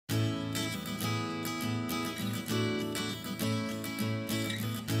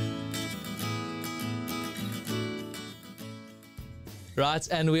Right,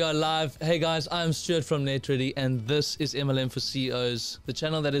 and we are live. Hey guys, I'm Stuart from NetReady, and this is MLM for CEOs, the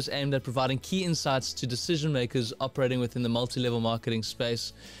channel that is aimed at providing key insights to decision makers operating within the multi-level marketing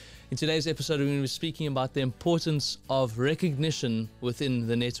space. In today's episode, we're going to be speaking about the importance of recognition within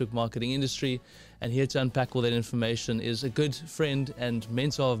the network marketing industry. And here to unpack all that information is a good friend and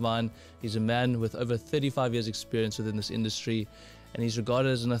mentor of mine. He's a man with over 35 years experience within this industry, and he's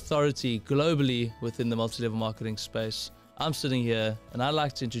regarded as an authority globally within the multi-level marketing space. I'm sitting here, and I'd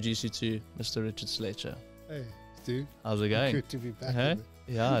like to introduce you to Mr. Richard Sletcher. Hey, Stu. How's it going? Good to be back. Hey?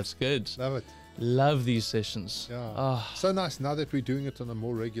 Yeah, it's good. Love it. Love these sessions. Yeah. Oh. So nice now that we're doing it on a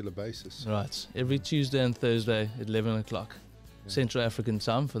more regular basis. Right. Every Tuesday and Thursday at 11 o'clock. Yeah. Central African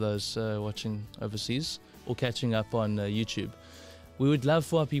time for those watching overseas or catching up on YouTube. We would love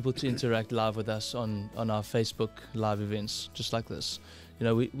for our people to interact live with us on our Facebook live events, just like this. You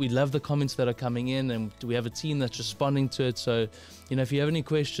know, we love the comments that are coming in, and we have a team that's responding to it. So, you know, if you have any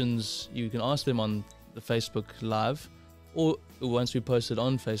questions, you can ask them on the Facebook live, or once we post it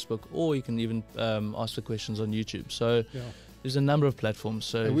on Facebook, or you can even ask the questions on YouTube. So Yeah. there's a number of platforms.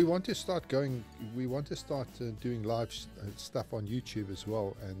 So And we want to start doing live stuff on YouTube as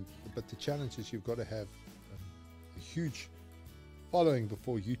well. But the challenge is you've got to have a huge following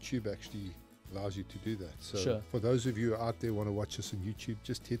before YouTube actually allows you to do that. So Sure. for those of you out there who want to watch us on YouTube,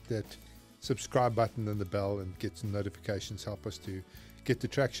 just hit that subscribe button and the bell and get some notifications. Help us to get the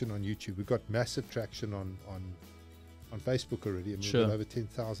traction on YouTube. We've got massive traction on Facebook already. I mean, Sure. we've got over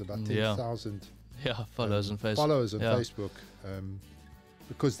 10,000, about 10,000 followers on Facebook. Followers on Yeah. Facebook,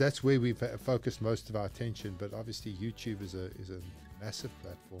 because that's where we've focused most of our attention. But obviously, YouTube is a massive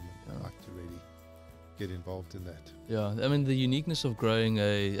platform, and I'd like to really get involved in that. Yeah, I mean, the uniqueness of growing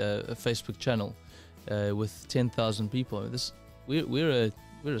a Facebook channel with 10,000 people. We're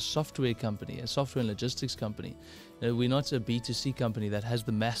a software company, a software and logistics company. We're not a B2C company that has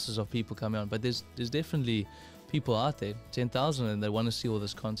the masses of people coming on, but there's definitely people out there, 10,000, and they want to see all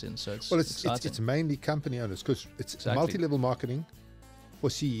this content. So it's mainly company owners, because it's Exactly. multi-level marketing for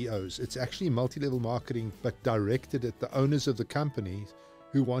CEOs. It's actually multi-level marketing, but directed at the owners of the companies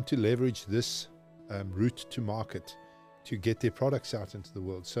who want to leverage this route to market to get their products out into the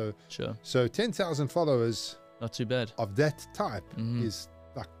world. So, Sure. so 10,000 followers Not too bad. of that type Mhm. is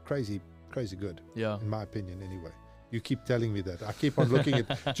like crazy good, Yeah. in my opinion anyway. You keep telling me that. I keep on looking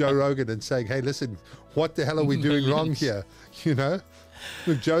at Joe Rogan and saying, hey, listen, what the hell are we doing wrong here? You know,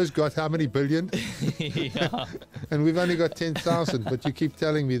 look, Joe's got how many billion? Yeah, And we've only got 10,000, but you keep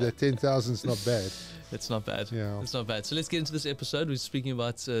telling me that 10,000 is not bad. it's not bad. Yeah. It's not bad. So let's get into this episode. We're speaking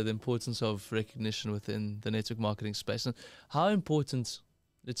about the importance of recognition within the network marketing space. And how important,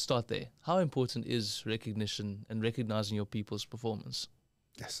 let's start there. How important is recognition and recognizing your people's performance?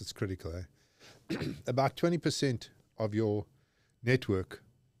 Yes, it's critical. About 20% of your network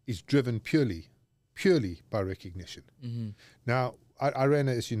is driven purely by recognition. Mm-hmm. Now, I ran,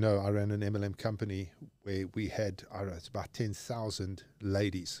 as you know, I ran an MLM company where we had, it's about 10,000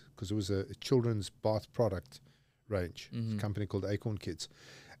 ladies, because it was a children's bath product range, Mm-hmm. a company called Acorn Kids.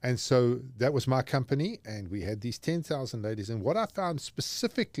 And so that was my company, and we had these 10,000 ladies. And what I found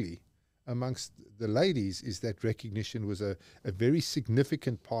specifically amongst the ladies is that recognition was a very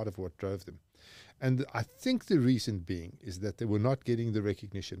significant part of what drove them. And I think the reason being is that they were not getting the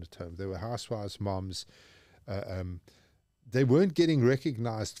recognition at home. They were housewives, moms. They weren't getting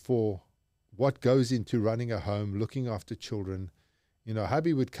recognized for what goes into running a home, looking after children. You know,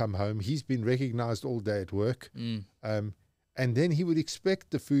 hubby would come home. He's been recognized all day at work. And then he would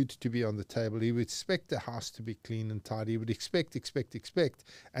expect the food to be on the table. He would expect the house to be clean and tidy. He would expect.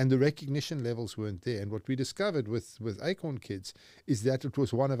 And the recognition levels weren't there. And what we discovered with Acorn Kids is that it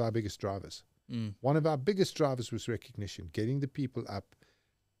was one of our biggest drivers. One of our biggest drivers was recognition, getting the people up,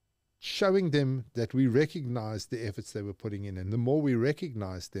 showing them that we recognize the efforts they were putting in. And the more we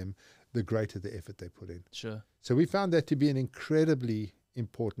recognize them, the greater the effort they put in. Sure. So we found that to be an incredibly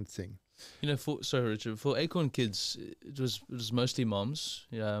important thing. You know, Richard, for Acorn Kids, it was mostly moms,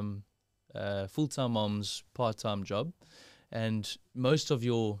 full-time moms, part-time job, and most of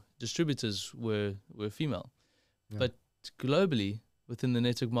your distributors were female. Yeah. But globally, within the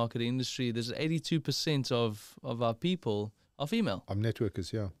network marketing industry, there's 82% of our people are female.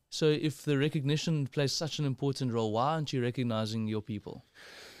 Networkers, yeah. So if the recognition plays such an important role, why aren't you recognizing your people?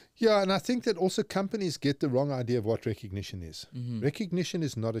 Yeah, and I think that also companies get the wrong idea of what recognition is. Mm-hmm. Recognition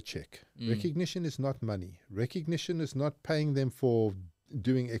is not a check. Recognition is not money. Recognition is not paying them for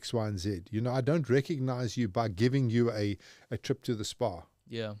doing X, Y, and Z. You know, I don't recognize you by giving you a trip to the spa.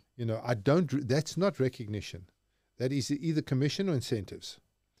 Yeah. You know, that's not recognition. That is either commission or incentives.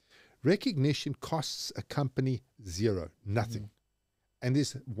 Recognition costs a company zero, nothing. And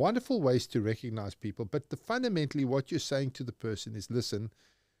there's wonderful ways to recognize people, but fundamentally what you're saying to the person is, listen,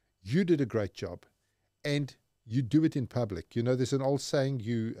 you did a great job, and you do it in public. You know, there's an old saying,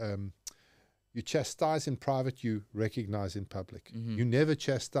 you chastise in private, you recognize in public. You never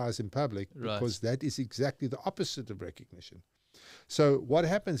chastise in public, because that is exactly the opposite of recognition. So what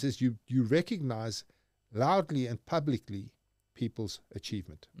happens is you recognize loudly and publicly people's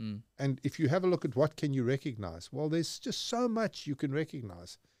achievement. And if you have a look at what can you recognize, well, there's just so much you can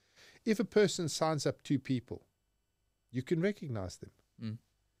recognize. If a person signs up 2 people, you can recognize them.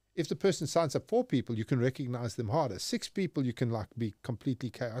 If the person signs up 4 people, you can recognize them harder. 6 people, you can be completely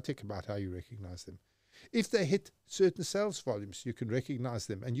chaotic about how you recognize them. If they hit certain sales volumes, you can recognize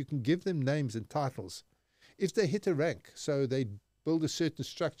them, and you can give them names and titles. If they hit a rank, so they build a certain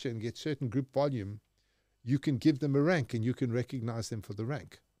structure and get certain group volume, you can give them a rank, and you can recognize them for the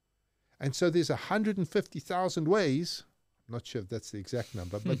rank. And so there's 150,000 ways, I'm not sure if that's the exact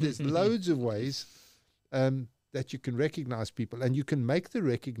number, but there's loads of ways that you can recognize people, and you can make the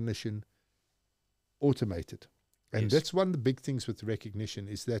recognition automated. And that's one of the big things with recognition,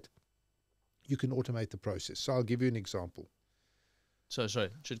 is that you can automate the process. So I'll give you an example. So, sorry,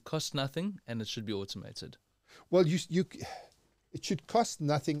 it should cost nothing and it should be automated. Well, it should cost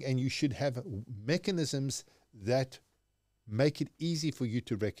nothing, and you should have mechanisms that make it easy for you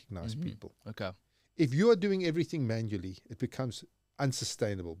to recognize people. Okay. If you are doing everything manually, it becomes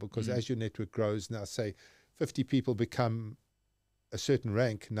unsustainable, because as your network grows, now say 50 people become a certain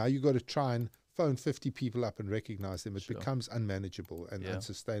rank, now you've got to try and phone 50 people up and recognize them. It becomes unmanageable and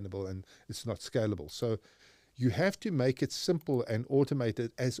unsustainable, and it's not scalable. So you have to make it simple and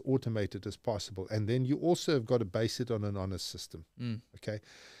automated as possible. And then you also have got to base it on an honest system. Okay.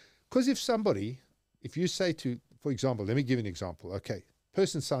 Because if you say for example, let me give you an example. Okay.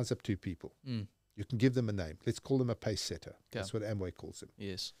 Person signs up 2 people. You can give them a name. Let's call them a pace setter. That's what Amway calls them.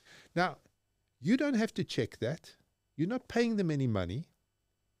 Yes. Now, you don't have to check that. You're not paying them any money.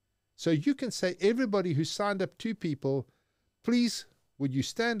 So you can say, everybody who signed up 2 people, please, would you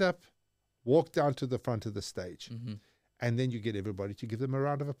stand up, walk down to the front of the stage? And then you get everybody to give them a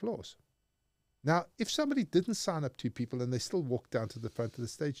round of applause. Now, if somebody didn't sign up 2 people and they still walk down to the front of the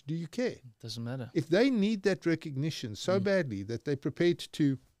stage, do you care? Doesn't matter. If they need that recognition so badly that they're prepared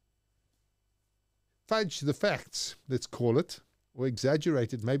to fudge the facts, let's call it, or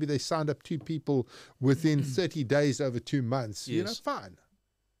exaggerate it, maybe they signed up 2 people within 30 days over 2 months, you know, fine.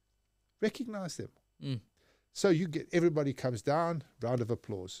 Recognize them. So you get, everybody comes down, round of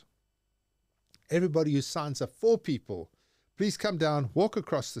applause. Everybody who signs up 4 people, please come down, walk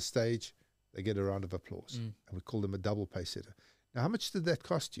across the stage, they get a round of applause. And we call them a double pace setter. Now, how much did that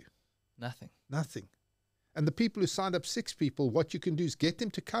cost you? Nothing. Nothing. And the people who signed up 6 people, what you can do is get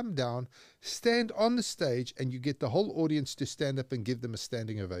them to come down, stand on the stage, and you get the whole audience to stand up and give them a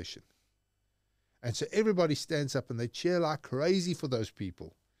standing ovation. And so everybody stands up and they cheer like crazy for those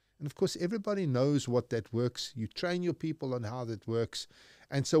people. And of course, everybody knows what that works. You train your people on how that works.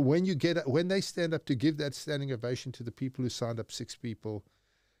 And so when they stand up to give that standing ovation to the people who signed up 6 people,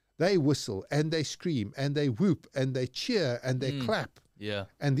 they whistle and they scream and they whoop and they cheer and they clap. Yeah.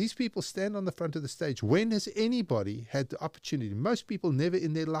 And these people stand on the front of the stage. When has anybody had the opportunity? Most people never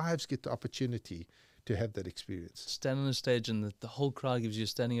in their lives get the opportunity to have that experience. Stand on the stage and the whole crowd gives you a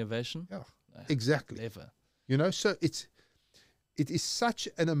standing ovation? Yeah, exactly. Never. You know, so it is such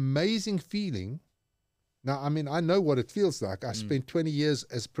an amazing feeling. Now, I mean, I know what it feels like. I spent 20 years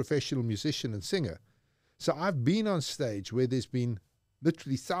as a professional musician and singer. So I've been on stage where there's been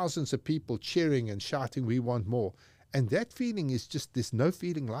literally thousands of people cheering and shouting, "We want more." And that feeling is just, there's no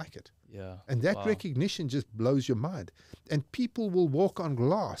feeling like it. Yeah. And that recognition just blows your mind. And people will walk on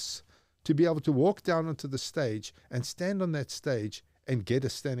glass to be able to walk down onto the stage and stand on that stage and get a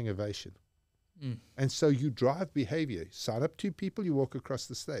standing ovation. And so you drive behavior. Sign up 2 people, you walk across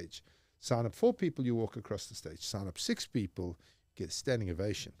the stage. Sign up 4 people, you walk across the stage. Sign up 6 people, get a standing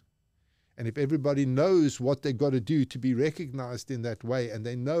ovation. And if everybody knows what they've got to do to be recognized in that way, and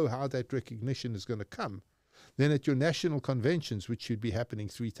they know how that recognition is going to come, then at your national conventions, which should be happening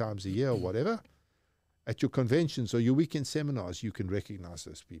 3 times a year or whatever, at your conventions or your weekend seminars, you can recognize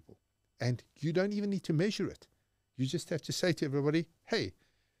those people. And you don't even need to measure it. You just have to say to everybody, hey,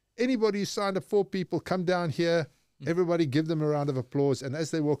 anybody who signed up 4 people, come down here. Everybody give them a round of applause. And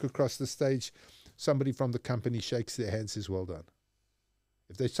as they walk across the stage, somebody from the company shakes their hands, says, well done.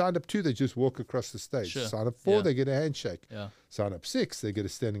 If they signed up 2, they just walk across the stage. Sure. Sign up 4, they get a handshake. Yeah. Sign up 6, they get a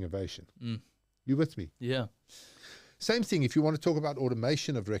standing ovation. You with me? Yeah. Same thing if you want to talk about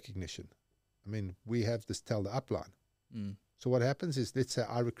automation of recognition. I mean, we have this tell the upline. So what happens is, let's say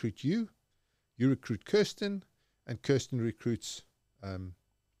I recruit you, you recruit Kirsten, and Kirsten recruits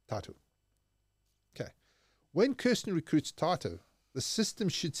Tato. Okay. When Kirsten recruits Tato, the system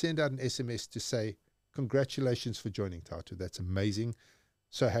should send out an SMS to say, congratulations for joining Tato. That's amazing.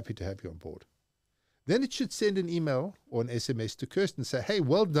 So happy to have you on board. Then it should send an email or an SMS to Kirsten, say, hey,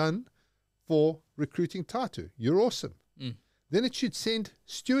 well done for recruiting Tato. You're awesome. Then it should send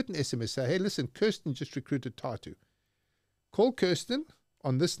Stuart an SMS, say, hey, listen, Kirsten just recruited Tato. Call Kirsten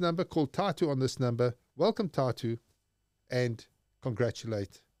on this number, call Tato on this number, welcome Tato, and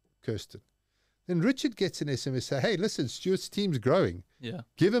congratulate Kirsten. Then Richard gets an SMS, say, hey, listen, Stuart's team's growing. Yeah.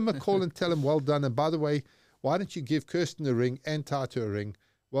 Give him a call and tell him well done. And by the way, why don't you give Kirsten a ring and Tato a ring?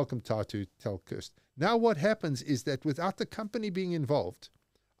 Welcome Tato, tell Kirsten. Now what happens is that without the company being involved,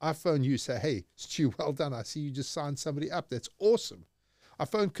 I phone you, say, hey, Stu, well done. I see you just signed somebody up. That's awesome. I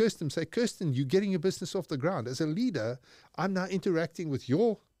phone Kirsten, say, Kirsten, you're getting your business off the ground. As a leader, I'm now interacting with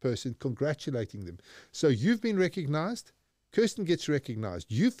your person, congratulating them. So you've been recognized. Kirsten gets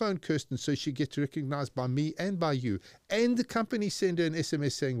recognized. You phone Kirsten so she gets recognized by me and by you. And the company send her an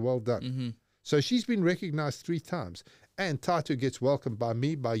SMS saying, well done. So she's been recognized 3 times. And Tato gets welcomed by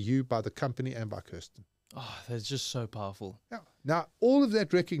me, by you, by the company, and by Kirsten. Oh, that's just so powerful. Yeah. Now, all of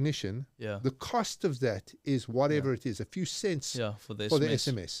that recognition, Yeah. the cost of that is whatever it is, a few cents Yeah, for the for SMS.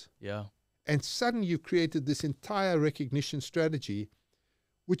 the SMS. Yeah. And suddenly you've created this entire recognition strategy,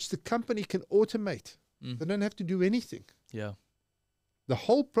 which the company can automate. They don't have to do anything. Yeah. The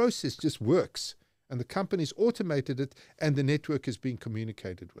whole process just works, and the company's automated it, and the network is being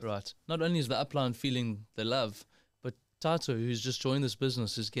communicated with. Right. Not only is the upline feeling the love, but Tato, who's just joined this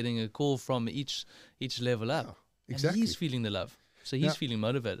business, is getting a call from each level up. Exactly. And he's feeling the love. So he's Now- feeling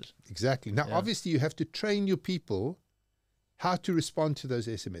motivated. Exactly. Now, Yeah. obviously, you have to train your people how to respond to those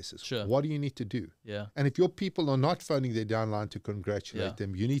SMSs. Sure. What do you need to do? Yeah. And if your people are not phoning their downline to congratulate Yeah.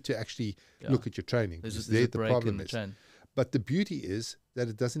 them, you need to actually Yeah. look at your training. There's because a there the break problem in the is. chain. But the beauty is that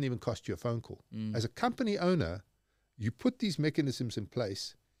it doesn't even cost you a phone call. As a company owner, you put these mechanisms in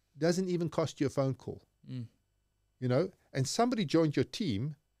place, it doesn't even cost you a phone call. You know, and somebody joined your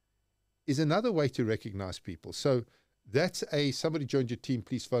team is another way to recognize people. So that's somebody joined your team,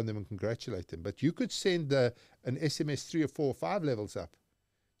 please phone them and congratulate them. But you could send an SMS 3 or 4 or 5 levels up,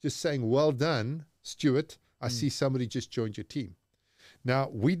 just saying, well done, Stuart. I see somebody just joined your team. Now,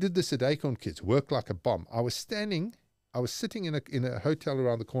 we did this at Acorn Kids, worked like a bomb. I was sitting in a hotel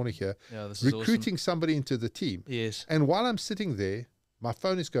around the corner here, Yeah, this is recruiting somebody into the team. Yes. And while I'm sitting there, my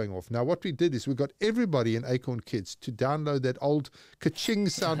phone is going off. Now, what we did is we got everybody in Acorn Kids to download that old ka-ching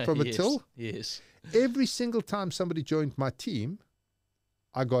sound from a Yes. till. Yes. Every single time somebody joined my team,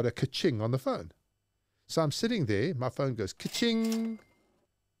 I got a ka-ching on the phone. So I'm sitting there, my phone goes ka-ching.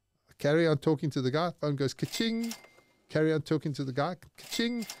 I carry on talking to the guy, phone goes ka-ching. Carry on talking to the guy,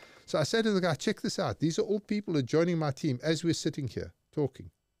 ka-ching. So I said to the guy, check this out. These are all people who are joining my team as we're sitting here talking.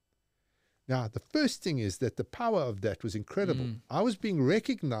 Now, the first thing is that the power of that was incredible. I was being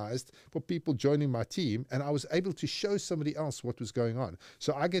recognized for people joining my team, and I was able to show somebody else what was going on.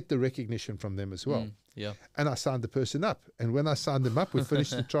 So I get the recognition from them as well. Yeah. And I signed the person up. And when I signed them up, we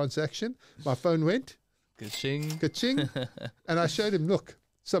finished the transaction. My phone went, Ka-ching. ka-ching, and I showed him, look,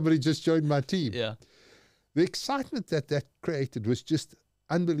 somebody just joined my team. Yeah. The excitement that created was just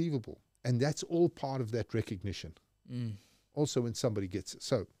unbelievable. And that's all part of that recognition. Also when somebody gets it.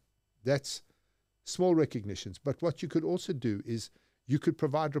 So that's small recognitions. But what you could also do is you could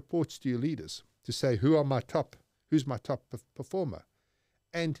provide reports to your leaders to say, who's my top performer?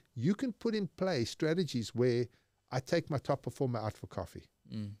 And you can put in place strategies where I take my top performer out for coffee.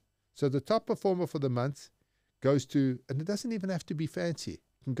 So the top performer for the month goes to, and it doesn't even have to be fancy.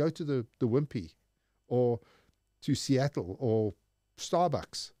 You can go to the Wimpy or to Seattle or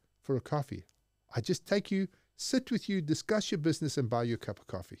Starbucks for a coffee. I just take you, sit with you, discuss your business, and buy you a cup of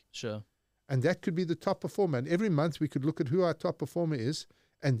coffee. Sure. And that could be the top performer. And every month we could look at who our top performer is,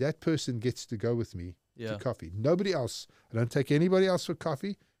 and that person gets to go with me to coffee. Nobody else. I don't take anybody else for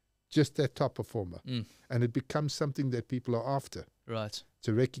coffee, just that top performer. And it becomes something that people are after. Right. It's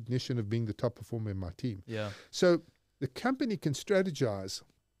a recognition of being the top performer in my team. Yeah. So the company can strategize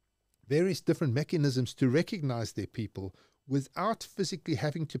various different mechanisms to recognize their people without physically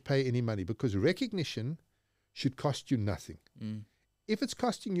having to pay any money, because recognition should cost you nothing. If it's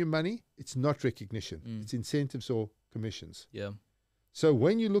costing you money, it's not recognition. It's incentives or commissions. Yeah. So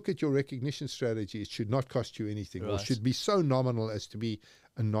when you look at your recognition strategy, it should not cost you anything, or Right. should be so nominal as to be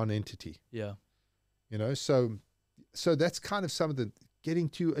a non-entity. Yeah. You know, so that's kind of some of the getting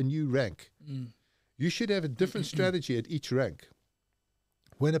to a new rank. You should have a different strategy at each rank.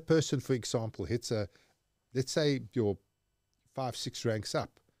 When a person, for example, hits let's say you're 5, 6 ranks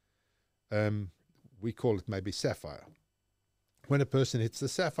up, we call it maybe Sapphire. When a person hits the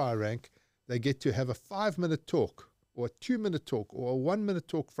sapphire rank, they get to have a 5-minute talk or a 2-minute talk or a 1-minute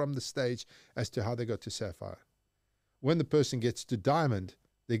talk from the stage as to how they got to sapphire. When the person gets to diamond,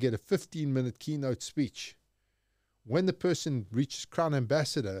 they get a 15-minute keynote speech. When the person reaches crown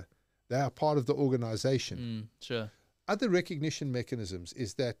ambassador, they are part of the organization. Sure. Other recognition mechanisms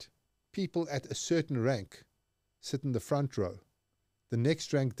is that people at a certain rank sit in the front row. The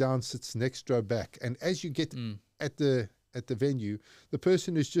next rank down sits next row back. And as you get at the venue, the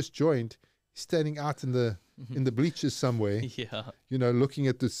person who's just joined is standing out in the bleachers somewhere, you know, looking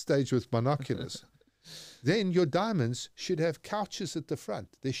at the stage with binoculars. Then your diamonds should have couches at the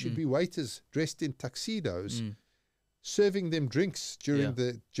front. There should be waiters dressed in tuxedos serving them drinks during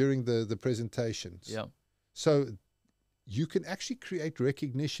the presentations. Yeah. So you can actually create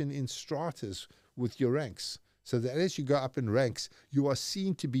recognition in stratas with your ranks, so that as you go up in ranks, you are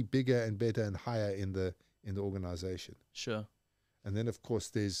seen to be bigger and better and higher in the organization. Sure. And then, of course,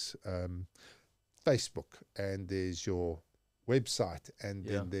 there's Facebook, and there's your website, and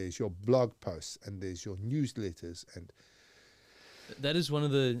then there's your blog posts, and there's your newsletters. And that is one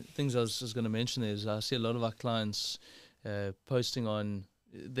of the things I was just going to mention is I see a lot of our clients posting on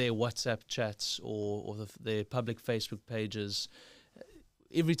their WhatsApp chats or their public Facebook pages.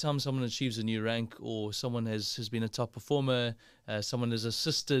 Every time someone achieves a new rank, or someone has been a top performer, someone has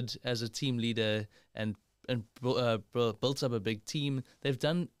assisted as a team leader and built up a big team, they've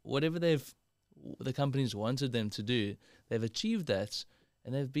done whatever the companies wanted them to do. They've achieved that,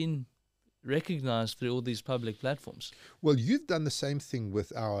 and they've been recognized through all these public platforms. Well, you've done the same thing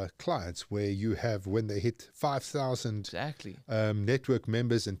with our clients, where you have, when they hit 5,000 network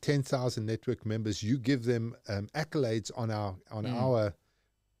members and 10,000 network members, you give them accolades on our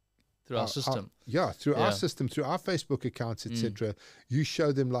through our system. Through our system, through our Facebook accounts, etc. You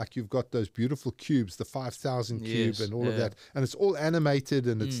show them, like, you've got those beautiful cubes, the 5,000 cube and all of that. And it's all animated,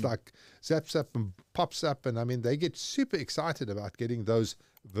 and it's like zaps up and pops up. And I mean, they get super excited about getting those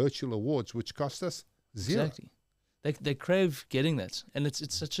virtual awards, which cost us zero. Exactly. They crave getting that. And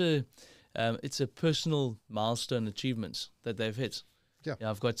it's such a, it's a personal milestone achievement that they've hit. Yeah.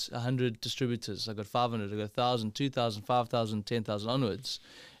 I've got 100 distributors. I've got 500. I've got 1,000, 2,000, 5,000, 10,000 onwards.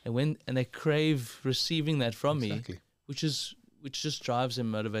 And they crave receiving that from me, which just drives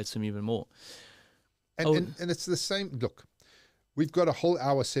them, motivates them even more. And it's the same. Look, we've got a whole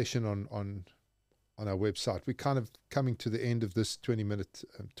hour session on our website. We're kind of coming to the end of this 20-minute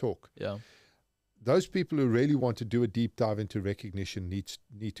talk. Yeah. Those people who really want to do a deep dive into recognition need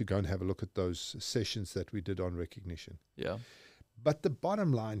to go and have a look at those sessions that we did on recognition. Yeah. But the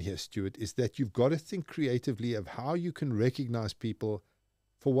bottom line here, Stuart, is that you've got to think creatively of how you can recognize people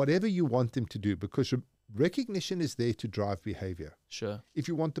for whatever you want them to do, because recognition is there to drive behavior. Sure. If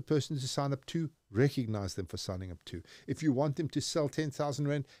you want the person to sign up to, recognize them for signing up to. If you want them to sell 10,000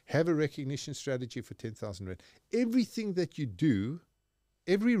 Rand, have a recognition strategy for 10,000 Rand. Everything that you do,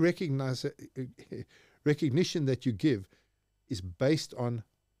 every recognition that you give is based on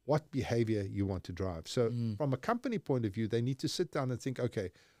what behavior you want to drive. So from a company point of view, they need to sit down and think, okay,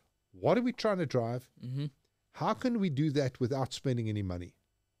 what are we trying to drive? How can we do that without spending any money?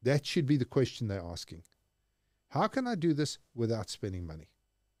 That should be the question they're asking. How can I do this without spending money?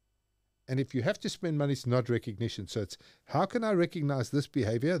 And if you have to spend money, it's not recognition. So it's, how can I recognize this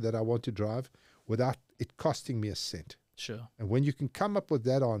behavior that I want to drive without it costing me a cent? Sure. And when you can come up with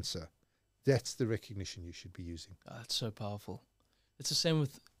that answer, that's the recognition you should be using. Oh, that's so powerful. It's the same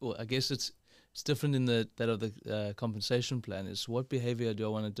with, well, I guess it's different in that of the compensation plan. Is what behavior do I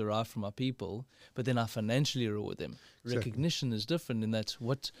want to derive from our people, but then I financially reward them. Exactly. Recognition is different in that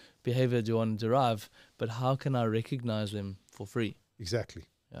what behavior do I want to derive, but how can I recognize them for free? Exactly.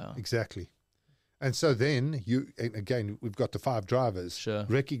 Yeah. Exactly. And so then again, we've got the 5 drivers. Sure.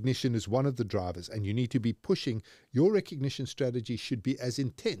 Recognition is one of the drivers, and you need to be pushing. Your recognition strategy should be as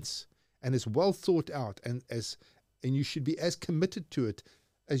intense and as well thought out, and you should be as committed to it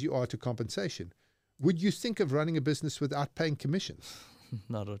as you are to compensation. Would you think of running a business without paying commissions?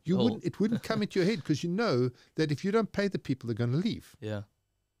 Not at You all. wouldn't. It wouldn't come into your head, because you know that if you don't pay the people, they're going to leave. Yeah.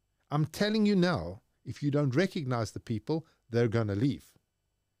 I'm telling you now, if you don't recognize the people, they're going to leave.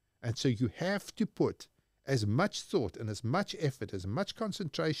 And so you have to put as much thought and as much effort, as much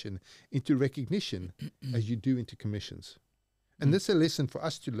concentration into recognition as you do into commissions. And this is a lesson for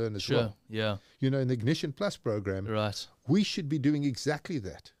us to learn as well. Yeah. You know, in the Ignition Plus program, Right. we should be doing exactly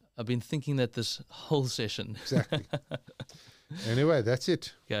that. I've been thinking that this whole session. Exactly. Anyway, that's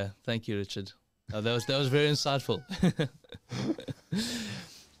it. Okay. Thank you, Richard. That was very insightful.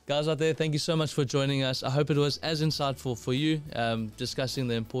 Guys out there, thank you so much for joining us. I hope it was as insightful for you, discussing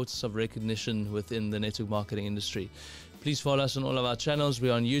the importance of recognition within the network marketing industry. Please follow us on all of our channels.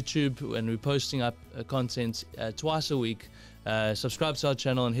 We're on YouTube and we're posting up content twice a week. Subscribe to our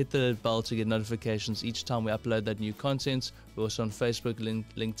channel and hit the bell to get notifications each time we upload that new content. We're also on Facebook,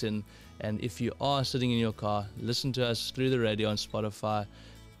 LinkedIn, and if you are sitting in your car, listen to us through the radio on Spotify.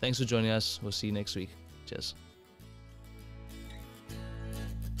 Thanks for joining us. We'll see you next week. Cheers.